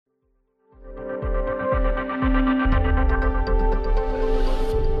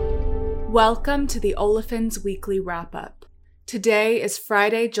Welcome to the Olefins Weekly Wrap-Up. Today is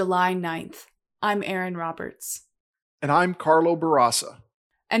Friday, July 9th. I'm Erin Roberts. And I'm Carlo Barassa.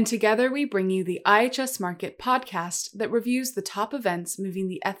 And together we bring you the IHS Markit podcast that reviews the top events moving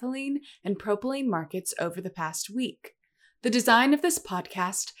the ethylene and propylene markets over the past week. The design of this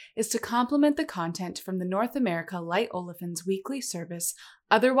podcast is to complement the content from the North America Light Olefins Weekly service,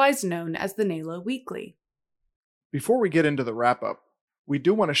 otherwise known as the NALO Weekly. Before we get into the wrap-up, we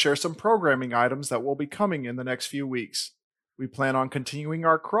do want to share some programming items that will be coming in the next few weeks. We plan on continuing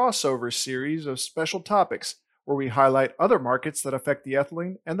our crossover series of special topics where we highlight other markets that affect the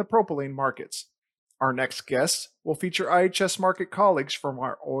ethylene and the propylene markets. Our next guests will feature IHS Markit colleagues from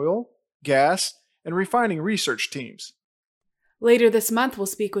our oil, gas, and refining research teams. Later this month, we'll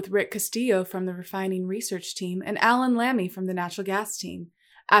speak with Rick Castillo from the refining research team and Alan Lamy from the natural gas team.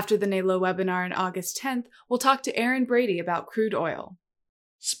 After the NALO webinar on August 10th, we'll talk to Aaron Brady about crude oil.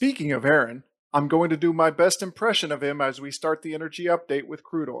 Speaking of Aaron, I'm going to do my best impression of him as we start the energy update with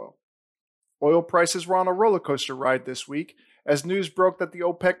crude oil. Oil prices were on a roller coaster ride this week as news broke that the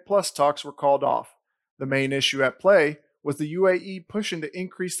OPEC Plus talks were called off. The main issue at play was the UAE pushing to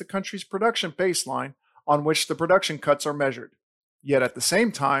increase the country's production baseline on which the production cuts are measured. Yet at the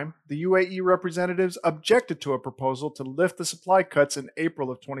same time, the UAE representatives objected to a proposal to lift the supply cuts in April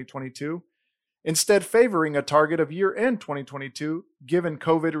of 2022, instead favoring a target of year-end 2022 given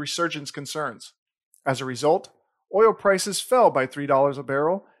COVID resurgence concerns. As a result, oil prices fell by $3 a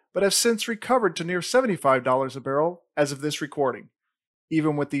barrel, but have since recovered to near $75 a barrel as of this recording.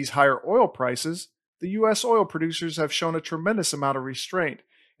 Even with these higher oil prices, the U.S. oil producers have shown a tremendous amount of restraint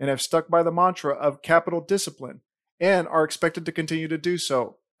and have stuck by the mantra of capital discipline and are expected to continue to do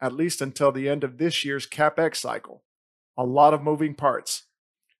so, at least until the end of this year's CapEx cycle. A lot of moving parts.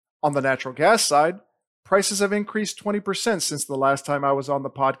 On the natural gas side, prices have increased 20% since the last time I was on the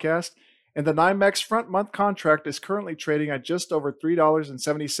podcast, and the NYMEX front month contract is currently trading at just over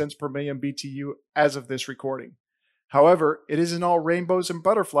 $3.70 per million BTU as of this recording. However, it isn't all rainbows and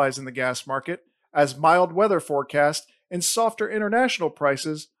butterflies in the gas market, as mild weather forecast and softer international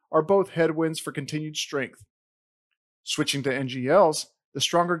prices are both headwinds for continued strength. Switching to NGLs, the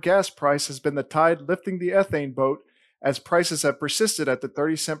stronger gas price has been the tide lifting the ethane boat as prices have persisted at the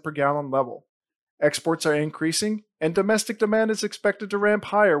 30-cent per gallon level. Exports are increasing, and domestic demand is expected to ramp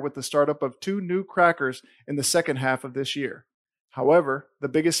higher with the startup of 2 new crackers in the second half of this year. However, the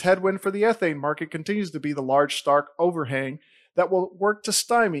biggest headwind for the ethane market continues to be the large stark overhang that will work to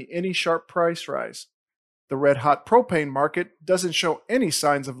stymie any sharp price rise. The red-hot propane market doesn't show any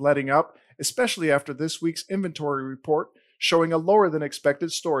signs of letting up, especially after this week's inventory report showing a lower than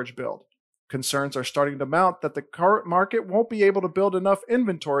expected storage build. Concerns are starting to mount that the current market won't be able to build enough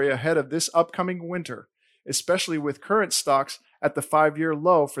inventory ahead of this upcoming winter, especially with current stocks at the 5-year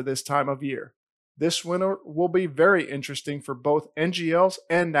low for this time of year. This winter will be very interesting for both NGLs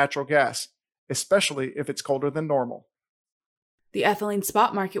and natural gas, especially if it's colder than normal. The ethylene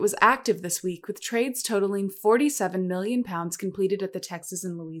spot market was active this week with trades totaling 47 million pounds completed at the Texas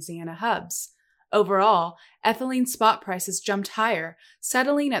and Louisiana hubs. Overall, ethylene spot prices jumped higher,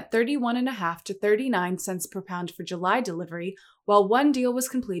 settling at 31.5 to 39 cents per pound for July delivery, while one deal was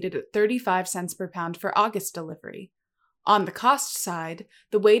completed at 35 cents per pound for August delivery. On the cost side,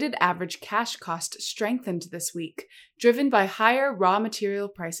 the weighted average cash cost strengthened this week, driven by higher raw material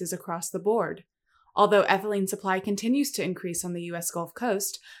prices across the board. Although ethylene supply continues to increase on the U.S. Gulf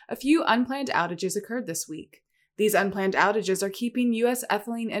Coast, a few unplanned outages occurred this week. These unplanned outages are keeping U.S.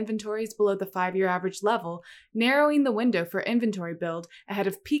 ethylene inventories below the 5-year average level, narrowing the window for inventory build ahead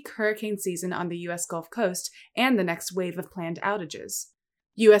of peak hurricane season on the U.S. Gulf Coast and the next wave of planned outages.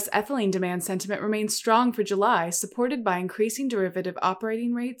 U.S. ethylene demand sentiment remains strong for July, supported by increasing derivative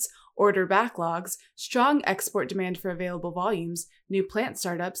operating rates, order backlogs, strong export demand for available volumes, new plant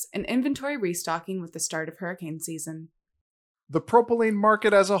startups, and inventory restocking with the start of hurricane season. The propylene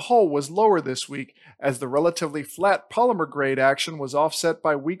market as a whole was lower this week as the relatively flat polymer grade action was offset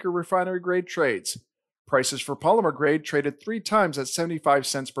by weaker refinery grade trades. Prices for polymer grade traded 3 times at 75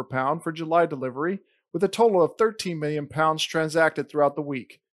 cents per pound for July delivery, with a total of 13 million pounds transacted throughout the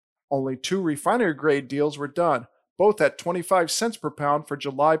week. Only 2 refinery grade deals were done, both at 25 cents per pound for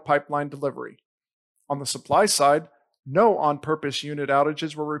July pipeline delivery. On the supply side, no on-purpose unit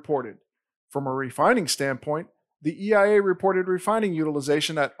outages were reported. From a refining standpoint, the EIA reported refining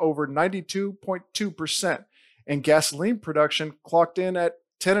utilization at over 92.2%, and gasoline production clocked in at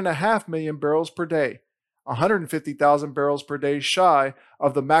 10.5 million barrels per day, 150,000 barrels per day shy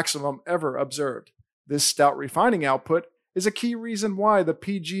of the maximum ever observed. This stout refining output is a key reason why the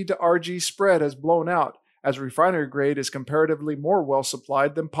PG to RG spread has blown out, as refinery grade is comparatively more well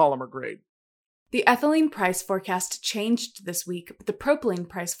supplied than polymer grade. The ethylene price forecast changed this week, but the propylene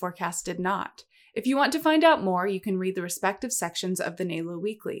price forecast did not. If you want to find out more, you can read the respective sections of the NALO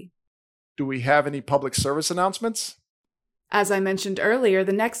Weekly. Do we have any public service announcements? As I mentioned earlier,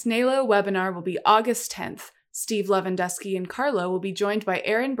 the next NALO webinar will be August 10th. Steve Lewandowski and Carlo will be joined by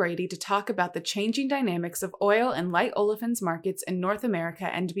Aaron Brady to talk about the changing dynamics of oil and light olefins markets in North America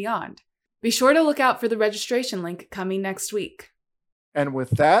and beyond. Be sure to look out for the registration link coming next week. And with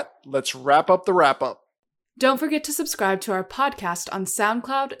that, let's wrap up the wrap-up. Don't forget to subscribe to our podcast on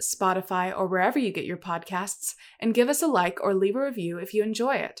SoundCloud, Spotify, or wherever you get your podcasts, and give us a like or leave a review if you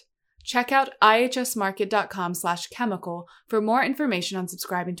enjoy it. Check out ihsmarket.com/chemical for more information on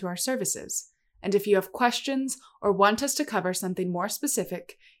subscribing to our services. And if you have questions or want us to cover something more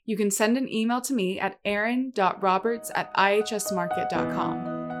specific, you can send an email to me at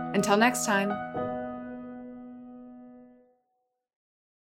aaron.roberts@ihsmarket.com. Until next time.